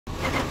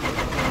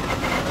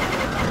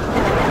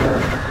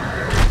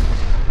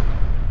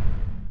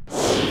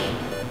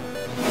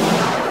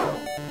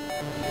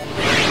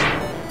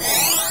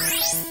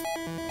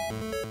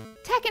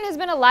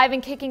been alive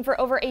and kicking for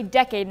over a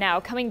decade now,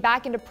 coming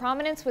back into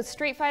prominence with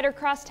Street Fighter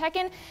Cross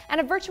Tekken and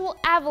a virtual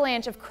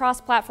avalanche of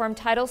cross-platform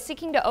titles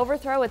seeking to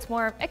overthrow its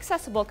more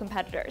accessible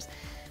competitors.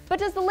 But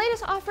does the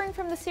latest offering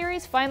from the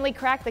series finally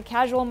crack the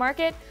casual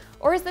market,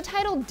 or is the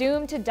title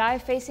doomed to die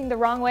facing the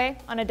wrong way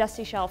on a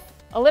dusty shelf?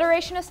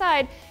 Alliteration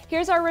aside,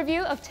 here's our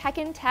review of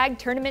Tekken Tag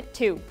Tournament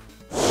 2.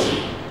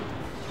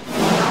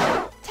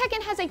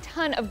 Tekken has a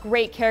ton of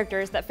great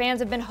characters that fans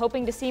have been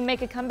hoping to see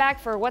make a comeback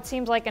for what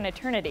seems like an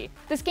eternity.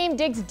 This game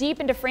digs deep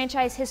into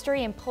franchise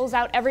history and pulls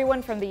out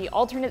everyone from the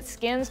alternate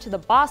skins to the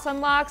boss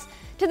unlocks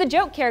to the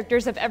joke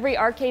characters of every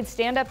arcade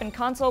stand-up and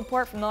console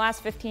port from the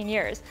last 15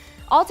 years.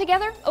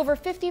 Altogether, over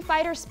 50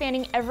 fighters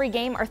spanning every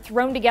game are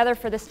thrown together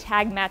for this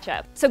tag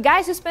matchup. So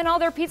guys who spent all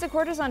their pizza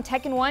quarters on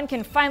Tekken 1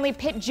 can finally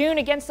pit June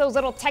against those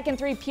little Tekken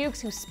 3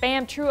 pukes who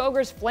spam True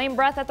Ogre's flame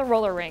breath at the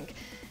roller rink.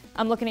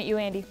 I'm looking at you,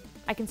 Andy.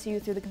 I can see you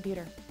through the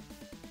computer.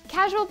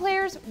 Casual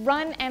players,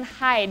 run and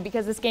hide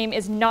because this game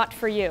is not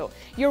for you.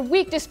 Your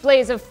weak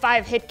displays of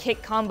 5-hit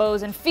kick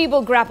combos and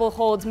feeble grapple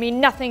holds mean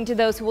nothing to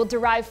those who will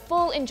derive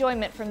full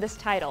enjoyment from this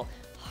title,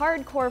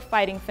 hardcore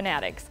fighting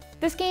fanatics.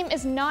 This game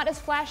is not as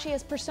flashy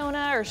as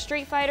Persona or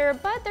Street Fighter,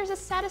 but there's a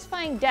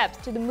satisfying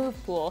depth to the move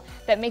pool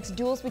that makes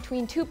duels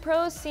between two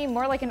pros seem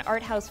more like an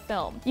art house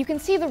film. You can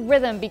see the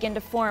rhythm begin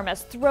to form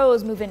as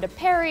throws move into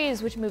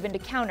parries, which move into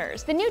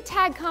counters. The new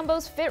tag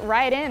combos fit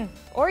right in.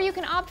 Or you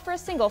can opt for a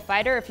single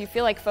fighter if you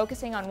feel like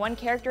focusing on one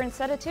character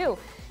instead of two.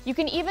 You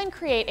can even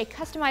create a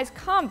customized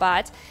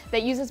combat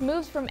that uses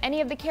moves from any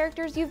of the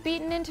characters you've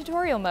beaten in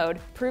tutorial mode,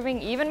 proving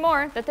even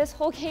more that this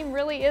whole game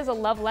really is a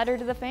love letter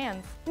to the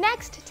fans.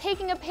 Next,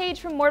 taking a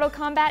page from Mortal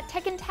Kombat,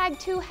 Tekken Tag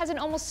 2 has an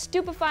almost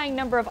stupefying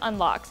number of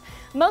unlocks,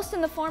 most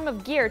in the form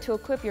of gear to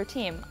equip your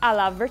team, a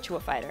la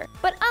Virtua Fighter.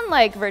 But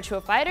unlike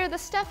Virtua Fighter, the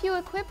stuff you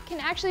equip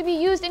can actually be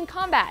used in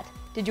combat.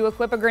 Did you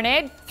equip a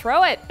grenade?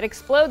 Throw it! It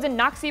explodes and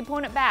knocks the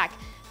opponent back.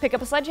 Pick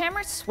up a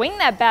sledgehammer? Swing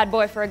that bad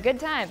boy for a good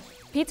time.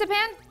 Pizza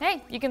pan?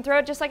 Hey, you can throw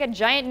it just like a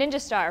giant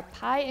ninja star,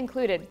 pie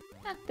included.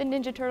 The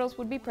Ninja Turtles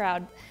would be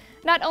proud.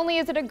 Not only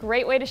is it a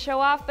great way to show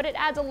off, but it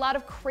adds a lot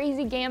of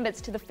crazy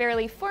gambits to the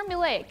fairly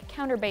formulaic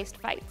counter-based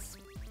fights.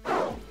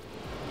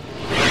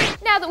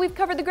 Now that we've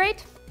covered the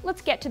great,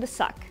 let's get to the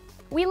suck.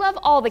 We love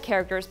all the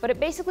characters, but it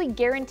basically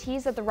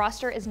guarantees that the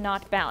roster is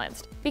not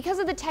balanced. Because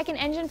of the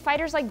Tekken engine,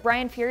 fighters like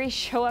Brian Fury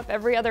show up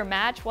every other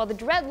match, while the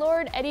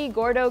Dreadlord Eddie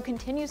Gordo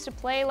continues to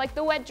play like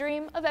the wet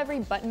dream of every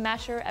button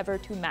masher ever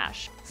to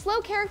mash.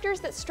 Slow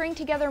characters that string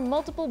together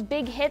multiple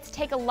big hits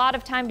take a lot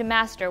of time to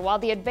master, while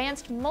the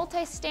advanced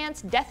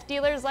multi-stance death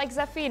dealers like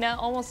Zafina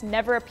almost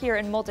never appear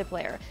in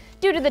multiplayer,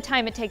 due to the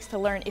time it takes to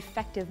learn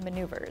effective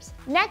maneuvers.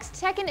 Next,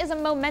 Tekken is a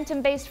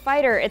momentum-based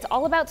fighter. It's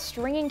all about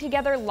stringing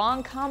together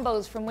long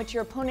combos from which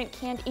your opponent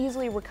can't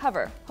easily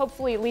recover,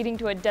 hopefully leading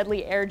to a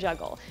deadly air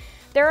juggle.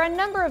 There are a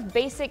number of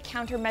basic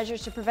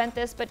countermeasures to prevent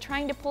this, but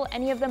trying to pull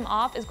any of them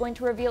off is going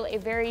to reveal a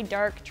very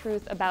dark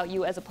truth about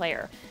you as a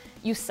player.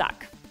 You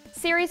suck.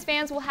 Series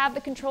fans will have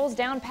the controls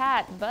down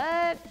pat,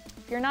 but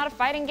if you're not a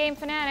fighting game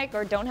fanatic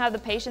or don't have the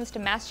patience to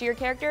master your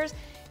characters,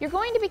 you're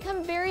going to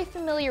become very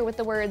familiar with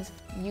the words,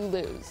 "you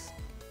lose."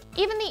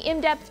 Even the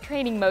in-depth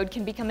training mode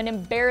can become an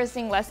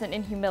embarrassing lesson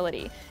in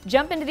humility.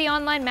 Jump into the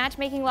online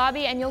matchmaking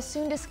lobby and you'll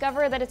soon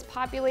discover that it's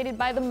populated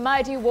by the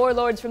mighty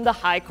warlords from the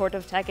High Court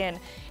of Tekken.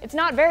 It's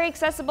not very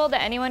accessible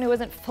to anyone who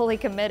isn't fully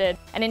committed,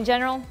 and in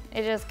general,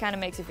 it just kind of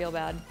makes you feel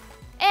bad.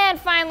 And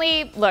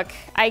finally, look,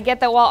 I get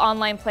that while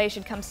online play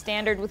should come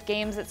standard with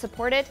games that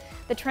support it,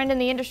 the trend in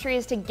the industry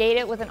is to gate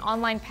it with an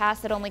online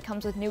pass that only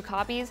comes with new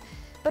copies.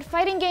 But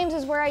fighting games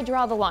is where I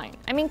draw the line.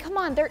 I mean, come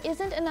on, there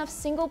isn't enough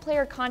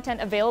single-player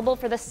content available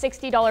for the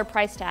 $60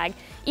 price tag,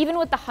 even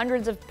with the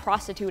hundreds of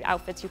prostitute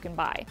outfits you can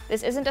buy.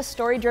 This isn't a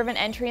story-driven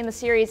entry in the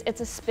series, it's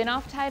a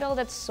spin-off title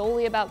that's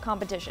solely about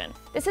competition.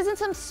 This isn't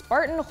some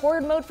Spartan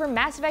horde mode for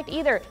Mass Effect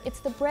either, it's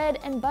the bread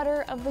and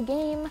butter of the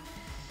game.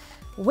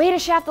 Way to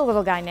shaft the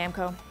little guy,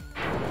 Namco.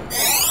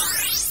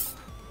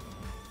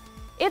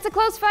 It's a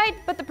close fight,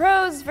 but the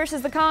pros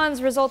versus the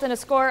cons result in a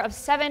score of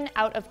 7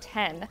 out of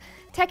 10.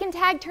 Tekken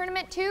Tag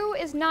Tournament 2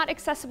 is not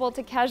accessible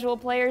to casual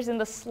players in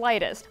the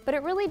slightest, but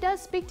it really does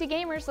speak to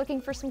gamers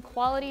looking for some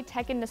quality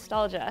Tekken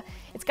nostalgia.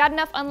 It's got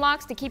enough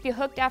unlocks to keep you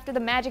hooked after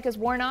the magic is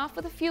worn off,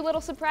 with a few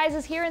little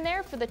surprises here and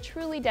there for the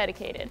truly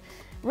dedicated.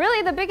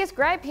 Really, the biggest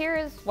gripe here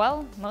is,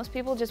 well, most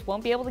people just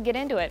won't be able to get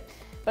into it.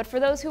 But for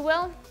those who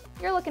will,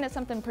 you're looking at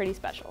something pretty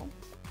special.